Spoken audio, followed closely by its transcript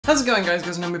How's it going, guys,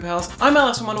 girls, and pals? I'm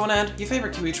Alice111 and your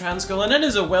favorite Kiwi trans girl, and it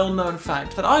is a well-known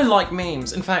fact that I like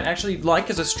memes. In fact, actually,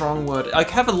 like is a strong word. I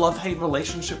have a love-hate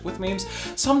relationship with memes.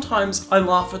 Sometimes I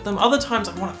laugh at them, other times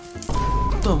I want to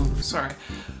f them. Sorry.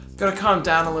 Gotta calm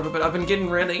down a little bit. I've been getting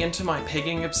really into my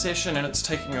pegging obsession and it's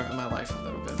taking over my life a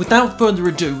little bit. Without further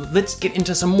ado, let's get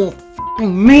into some more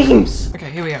memes!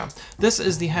 Okay, here we are. This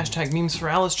is the hashtag Memes for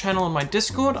Alice channel on my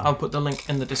Discord. I'll put the link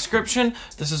in the description.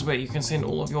 This is where you can send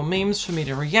all of your memes for me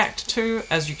to react to.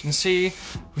 As you can see,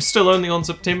 we're still only on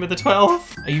September the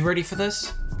 12th. Are you ready for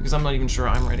this? Because I'm not even sure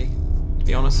I'm ready, to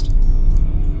be honest.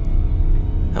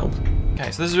 Help. Okay,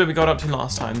 so this is where we got up to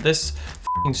last time. This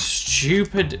f***ing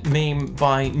stupid meme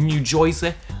by New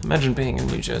Jersey. Imagine being in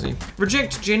New Jersey.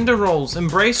 Reject gender roles,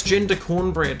 embrace gender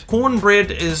cornbread.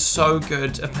 Cornbread is so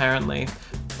good, apparently,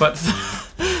 but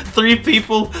 3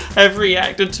 people have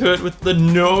reacted to it with the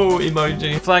no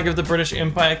emoji. Flag of the British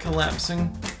Empire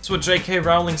collapsing. That's what J.K.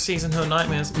 Rowling sees in her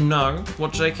nightmares. No,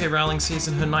 what J.K. Rowling sees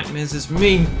in her nightmares is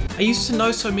me. I used to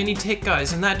know so many tech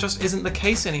guys, and that just isn't the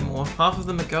case anymore. Half of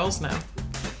them are girls now.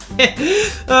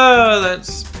 Oh,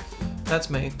 that's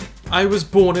me. I was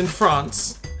born in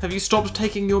France. Have you stopped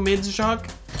taking your meds, Jacques?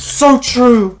 So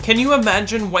true! Can you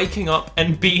imagine waking up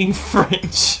and being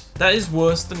French? That is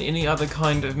worse than any other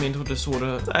kind of mental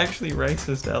disorder. It's actually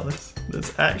racist, Alice.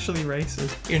 It's actually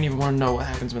racist. You don't even want to know what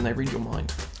happens when they read your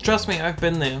mind. Trust me, I've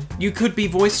been there. You could be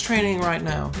voice training right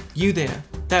now. You there.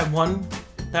 That one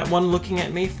looking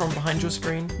at me from behind your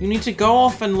screen. You need to go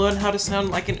off and learn how to sound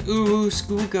like an ooh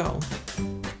schoolgirl.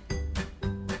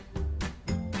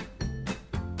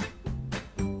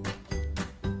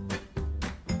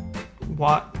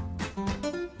 What?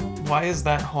 Why is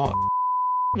that hot?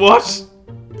 What?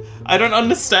 I don't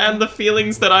understand the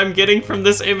feelings that I'm getting from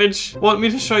this image. Want me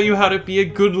to show you how to be a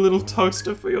good little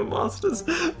toaster for your masters?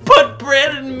 Put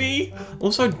bread in me!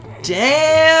 Also,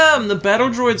 damn! The battle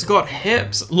droid's got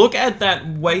hips. Look at that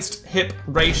waist-hip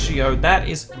ratio. That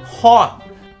is hot.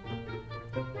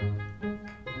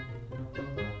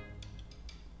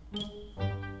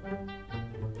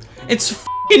 It's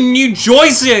f***ing New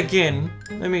Jersey again!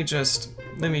 Let me just...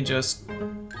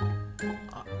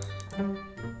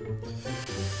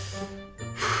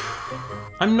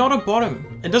 I'm not a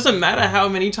bottom. It doesn't matter how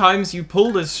many times you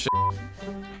pull this shit.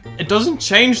 It doesn't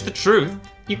change the truth.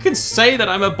 You can say that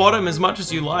I'm a bottom as much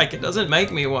as you like. It doesn't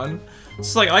make me one.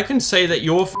 It's like I can say that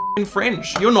you're f***ing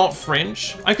French. You're not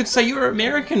French. I could say you're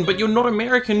American, but you're not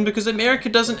American because America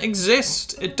doesn't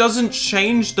exist. It doesn't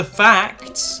change the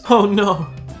facts. Oh no.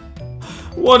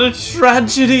 What a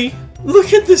tragedy.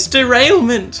 Look at this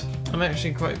derailment! I'm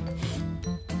actually quite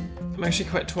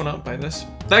torn up by this.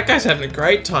 That guy's having a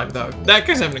great time though. That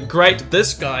guy's having a great...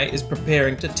 This guy is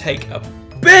preparing to take a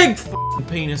big f***ing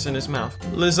penis in his mouth.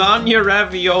 Lasagna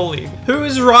ravioli. Who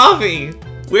is Ravi?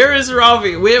 Where is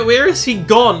Ravi? Where is he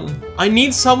gone? I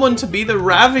need someone to be the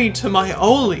Ravi to my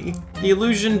Oli. The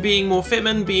illusion being more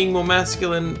feminine, being more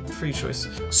masculine. Free choice.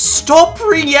 Stop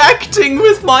reacting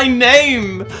with my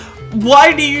name!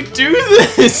 Why do you do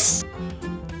this?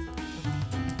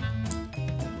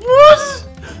 What?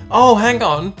 Oh, hang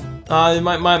on.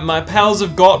 My pals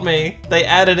have got me. They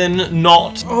added in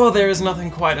not. Oh, there is nothing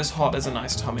quite as hot as a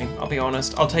nice tummy. I'll be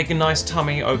honest. I'll take a nice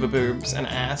tummy over boobs and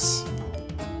ass.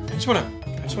 I just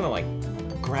wanna like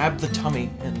grab the tummy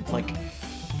and like.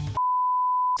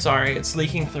 Sorry, it's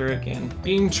leaking through again.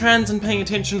 Being trans and paying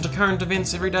attention to current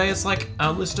events every day is like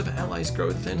our list of allies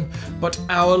grow thin, but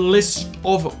our list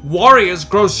of warriors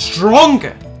grows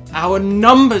stronger. Our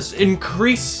numbers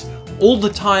increase all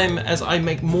the time as I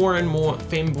make more and more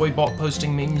femboy bot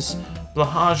posting memes.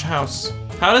 Blahage House.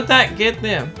 How did that get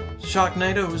there?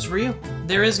 Sharknado was real.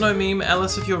 There is no meme.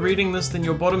 Alice, if you're reading this, then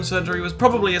your bottom surgery was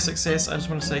probably a success. I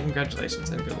just want to say congratulations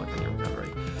and good luck on your recovery.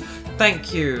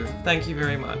 Thank you. Thank you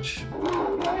very much.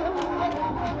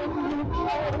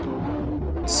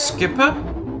 Skipper?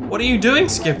 What are you doing,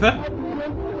 Skipper?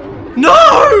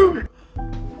 No!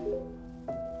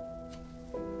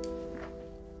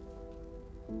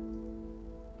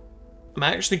 I'm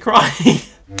actually crying.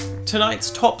 Tonight's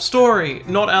top story,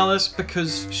 not Alice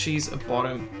because she's a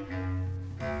bottom.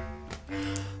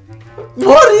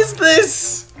 What is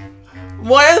this?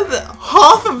 Why are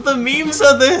half of the memes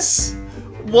are this?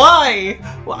 Why?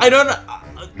 I don't know.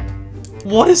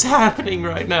 What is happening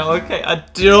right now? Okay, I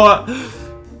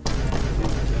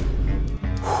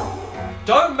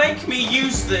don't make me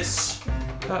use this.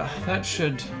 That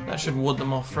should ward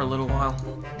them off for a little while.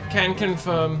 Can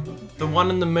confirm, the one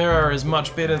in the mirror is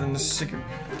much better than the cigarette.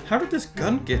 How did this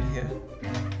gun get here?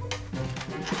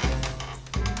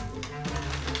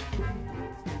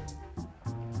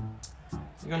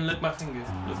 You're gonna lick my finger.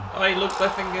 Look. Oh, he looked my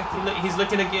finger. He's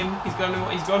looking again. He's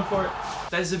going for it.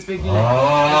 There's a big lick.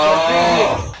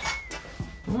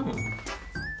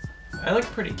 I look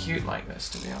pretty cute like this,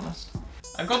 to be honest.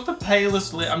 I've got the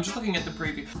palest lip. I'm just looking at the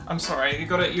preview. I'm sorry. You're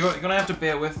gonna have to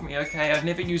bear with me, okay? I've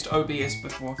never used OBS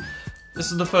before.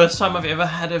 This is the first time I've ever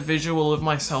had a visual of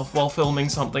myself while filming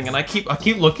something, and I keep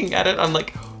looking at it. I'm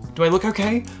like, do I look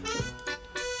okay?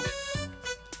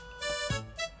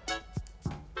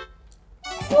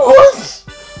 What?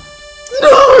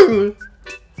 No!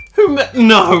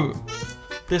 No!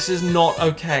 This is not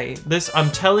okay.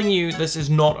 I'm telling you, this is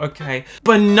not okay.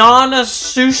 Banana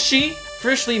sushi?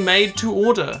 Freshly made to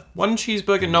order. 1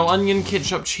 cheeseburger, no onion,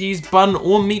 ketchup, cheese, bun,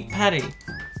 or meat patty.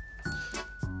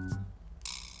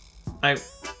 I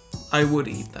would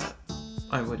eat that.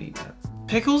 I would eat that.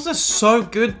 Pickles are so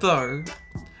good though.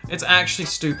 It's actually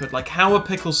stupid. Like, how are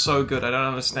pickles so good? I don't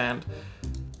understand.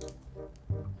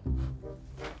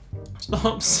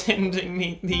 Stop sending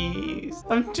me these.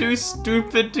 I'm too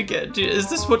stupid to get to. Is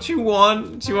this what you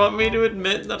want? Do you want me to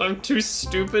admit that I'm too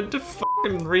stupid to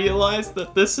fucking realize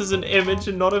that this is an image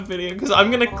and not a video? Because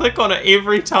I'm gonna click on it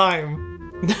every time.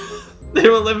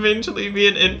 There will eventually be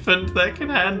an infant that can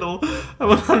handle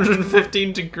a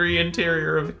 115-degree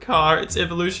interior of a car. It's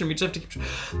evolution. We just have to keep...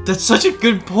 That's such a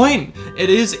good point. It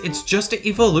is. It's just an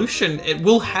evolution. It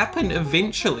will happen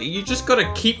eventually. You just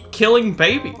gotta keep killing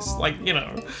babies. Like, you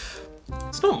know...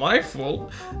 It's not my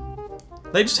fault.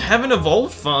 They just haven't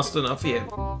evolved fast enough yet.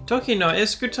 Toki no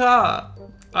escutar.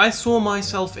 I saw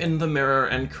myself in the mirror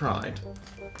and cried.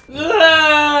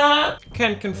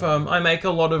 Can confirm, I make a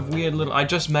lot of weird little... I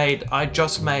just made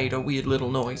a weird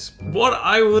little noise. What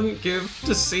I wouldn't give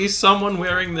to see someone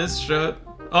wearing this shirt.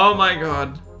 Oh my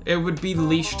god. It would be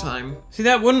leash time. See,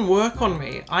 that wouldn't work on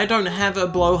me. I don't have a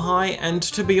blowhigh, and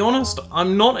to be honest,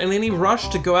 I'm not in any rush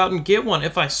to go out and get one.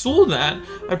 If I saw that,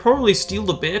 I'd probably steal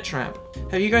the bear trap.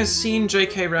 Have you guys seen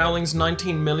J.K. Rowling's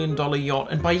 $19 million yacht?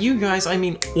 And by you guys, I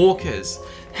mean orcas.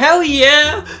 Hell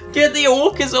yeah! Get the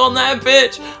orcas on that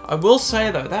bitch! I will say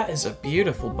though, that is a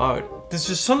beautiful boat. There's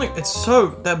just something,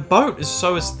 that boat is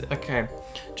so, okay.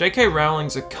 J.K.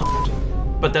 Rowling's a cunt.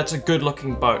 But that's a good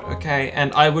looking boat, okay?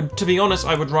 And to be honest,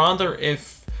 I would rather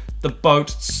if the boat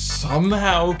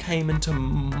somehow came into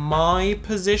my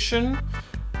position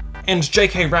and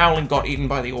J.K. Rowling got eaten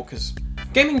by the orcas.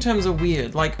 Gaming terms are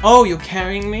weird, like, oh, you're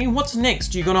carrying me? What's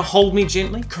next? You gonna hold me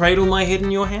gently? Cradle my head in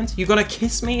your hands? You gonna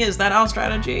kiss me? Is that our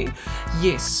strategy?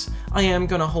 Yes, I am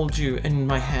gonna hold you in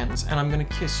my hands, and I'm gonna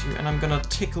kiss you, and I'm gonna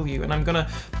tickle you, and I'm gonna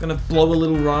blow a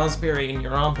little raspberry in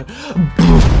your armpit.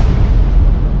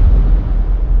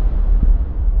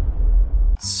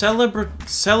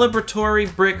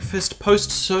 Celebratory breakfast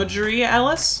post-surgery,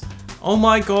 Alice? Oh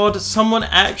my god, someone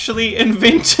actually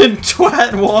invented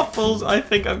twat waffles. I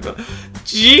think I've got...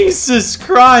 Jesus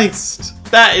Christ!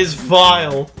 That is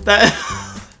vile. That's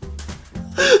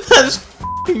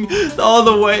f***ing...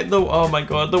 Oh my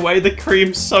god, the way the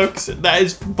cream soaks it, that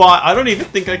is vile. I don't even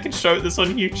think I can show this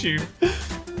on YouTube.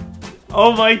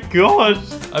 Oh my god.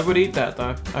 I would eat that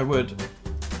though, I would.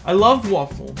 I love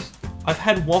waffles. I've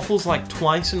had waffles like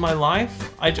twice in my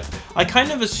life. I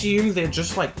kind of assume they're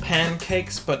just like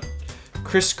pancakes, but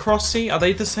crisscrossy. Are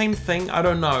they the same thing? I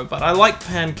don't know, but I like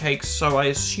pancakes, so I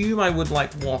assume I would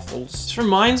like waffles. This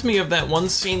reminds me of that one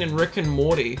scene in Rick and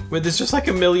Morty, where there's just like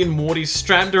a million Mortys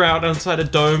strapped around outside a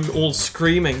dome all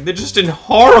screaming. They're just in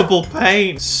horrible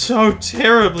pain. So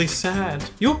terribly sad.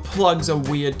 Your plugs are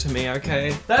weird to me,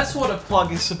 okay? That's what a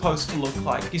plug is supposed to look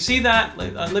like. You see that?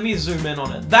 Let me zoom in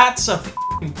on it. That's a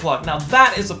f***ing plug. Now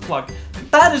that is a plug.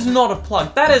 That is not a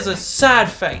plug. That is a sad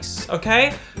face,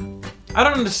 okay? I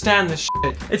don't understand this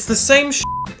shit. It's the same shit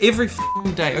every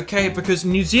f***ing day, okay? Because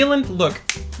New Zealand, look,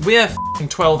 we're f***ing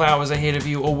 12 hours ahead of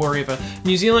you or wherever.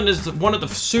 New Zealand is one of the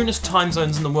soonest time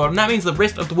zones in the world, and that means the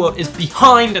rest of the world is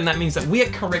behind, and that means that we're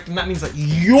correct, and that means that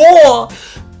your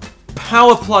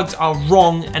power plugs are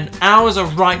wrong, and ours are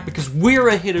right because we're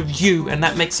ahead of you, and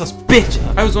that makes us better.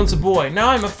 I was once a boy, now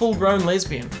I'm a full-grown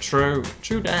lesbian. True.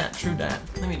 True dat, true dat.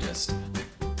 Let me just...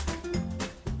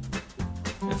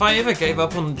 If I ever gave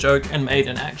up on the joke and made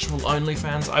an actual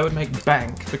OnlyFans, I would make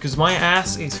bank, because my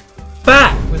ass is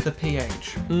fat with a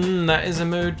PH. That is a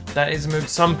mood. That is a mood.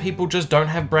 Some people just don't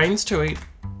have brains to eat.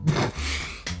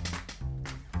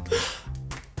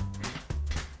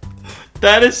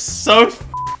 That is so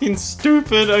f***ing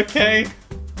stupid, okay?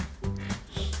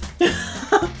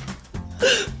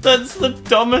 That's the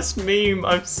dumbest meme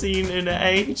I've seen in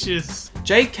ages.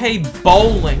 J.K.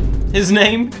 Bowling. His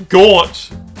name?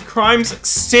 Gort. Crimes,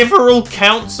 several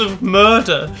counts of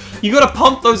murder. You gotta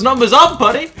pump those numbers up,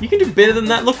 buddy. You can do better than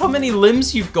that. Look how many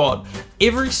limbs you've got.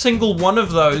 Every single one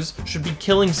of those should be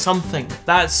killing something.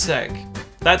 That's sick.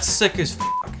 That's sick as f***.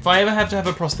 If I ever have to have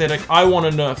a prosthetic, I want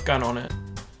a Nerf gun on it.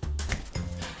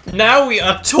 Now we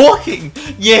are talking!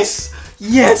 Yes!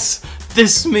 Yes!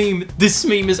 This meme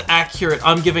is accurate.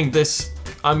 I'm giving this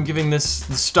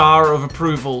the star of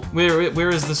approval. Where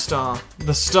is the star?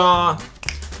 The star.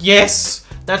 Yes!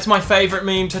 That's my favorite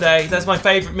meme today. That's my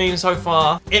favorite meme so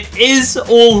far. It is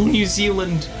all New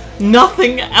Zealand.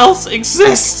 Nothing else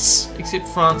exists except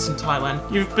France and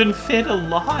Thailand. You've been fed a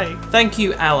lie. Thank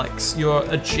you, Alex. You're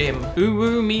a gem.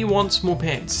 Ooh, me wants more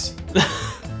pets.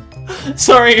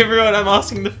 Sorry everyone, I'm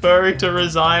asking the furry to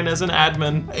resign as an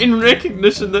admin in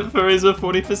recognition that furries are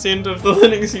 40% of the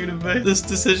Linux universe. This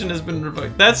decision has been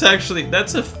revoked. That's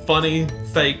a funny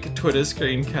fake Twitter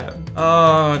screen cap.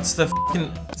 Oh, it's the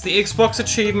Xbox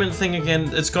achievement thing again.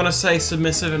 It's gonna say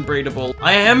submissive and breedable.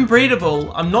 I am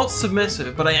breedable. I'm not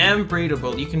submissive, but I am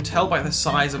breedable. You can tell by the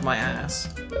size of my ass.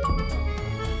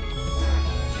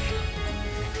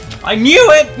 I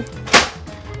knew it!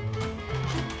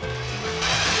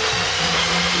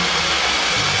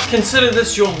 Consider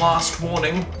this your last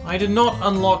warning. I did not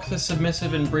unlock the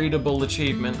submissive and breedable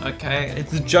achievement, okay?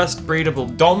 It's just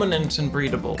breedable. Dominant and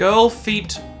breedable. Girl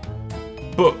feet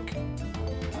book.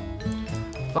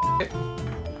 F it.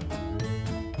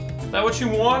 Is that what you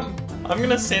want? I'm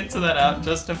gonna censor that out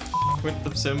just to f with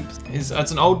the simps.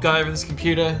 It's an old guy with his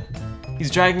computer. He's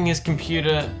dragging his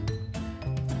computer.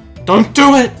 Don't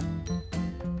do it!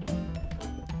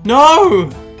 No!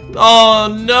 Oh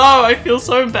no, I feel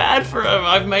so bad for him.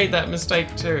 I've made that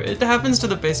mistake too. It happens to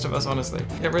the best of us, honestly.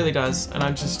 It really does. And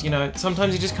I'm just, you know,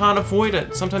 sometimes you just can't avoid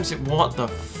it. Sometimes what the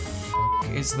f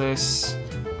is this?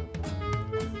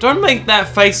 Don't make that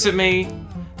face at me.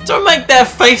 Don't make that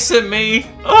face at me.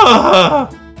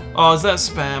 Ugh. Oh, is that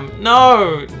spam?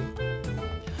 No.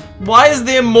 Why is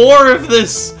there more of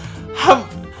this?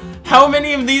 How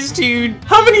many of these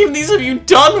have you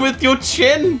done with your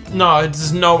chin? No,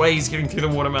 there's no way he's getting through the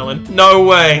watermelon. No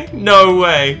way, no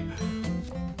way.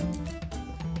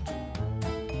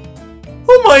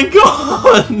 Oh my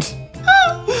god!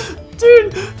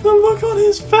 Dude, the look on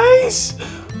his face!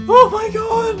 Oh my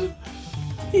god!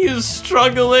 He is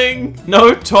struggling.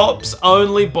 No tops,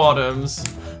 only bottoms.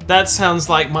 That sounds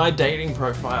like my dating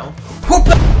profile.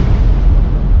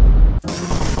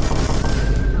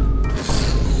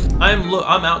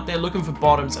 I'm out there looking for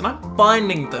bottoms and I'm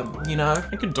finding them, you know?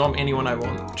 I could dom anyone I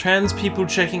want. Trans people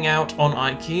checking out on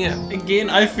IKEA. Again,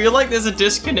 I feel like there's a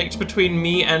disconnect between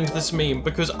me and this meme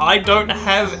because I don't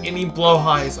have any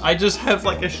blowhighs. I just have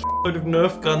like a shitload of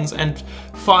Nerf guns and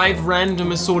 5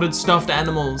 random assorted stuffed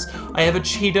animals. I have a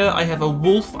cheetah, I have a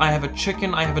wolf, I have a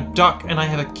chicken, I have a duck, and I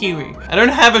have a kiwi. I don't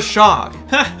have a shark.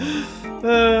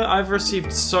 I've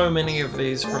received so many of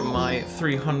these from my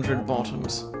 300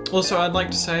 bottoms. Also, I'd like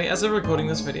to say, as I'm recording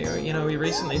this video, you know, we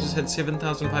recently just had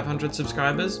 7,500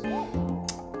 subscribers.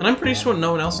 And I'm pretty sure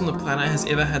no one else on the planet has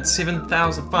ever had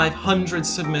 7,500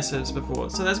 submissives before.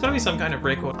 So there's gotta be some kind of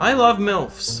record. I love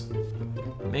MILFs.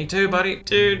 Me too, buddy.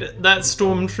 Dude, that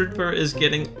stormtrooper is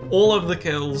getting all of the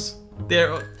kills.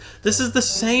 This is the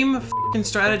same f***ing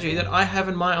strategy that I have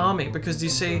in my army. Because you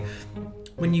see,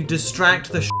 when you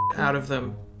distract the shit out of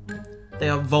them, they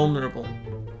are vulnerable.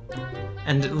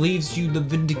 And it leaves you the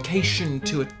vindication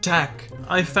to attack.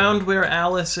 I found where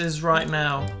Alice is right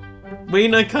now.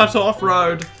 Wiener Cut Off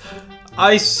Road.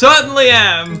 I certainly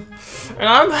am. And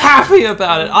I'm happy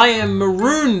about it. I am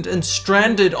marooned and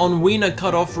stranded on Wiener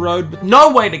Cut Off Road with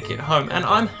no way to get home. And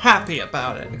I'm happy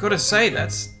about it. I gotta say,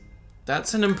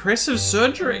 that's an impressive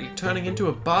surgery, turning into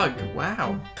a bug.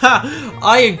 Wow. Ha!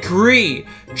 I agree.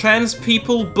 Trans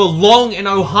people belong in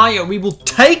Ohio. We will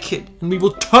take it and we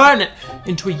will turn it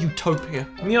into a utopia.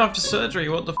 Me after surgery,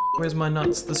 what the f***? Where's my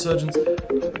nuts? The surgeons.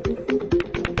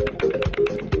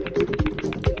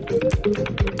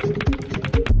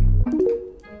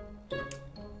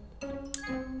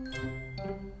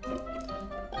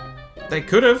 They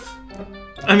could have.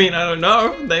 I mean, I don't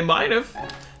know. They might have.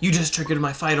 You just triggered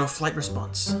my fight or flight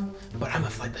response. But I'm a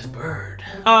flightless bird.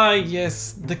 Ah,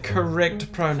 yes, the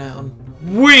correct pronoun.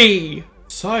 We!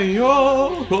 Seeing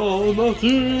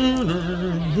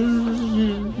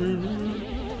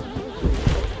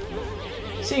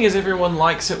as everyone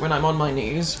likes it when I'm on my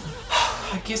knees,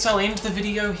 I guess I'll end the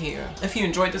video here. If you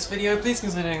enjoyed this video, please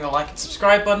consider hitting the like and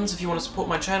subscribe buttons if you want to support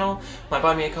my channel. My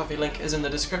Buy Me a Coffee link is in the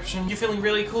description. If you're feeling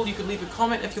really cool, you could leave a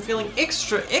comment. If you're feeling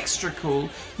extra cool,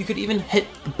 you could even hit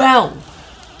the bell.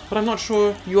 But I'm not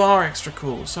sure you are extra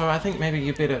cool, so I think maybe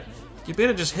you better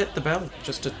just hit the bell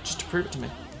just to prove it to me.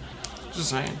 Just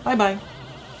saying. Bye bye.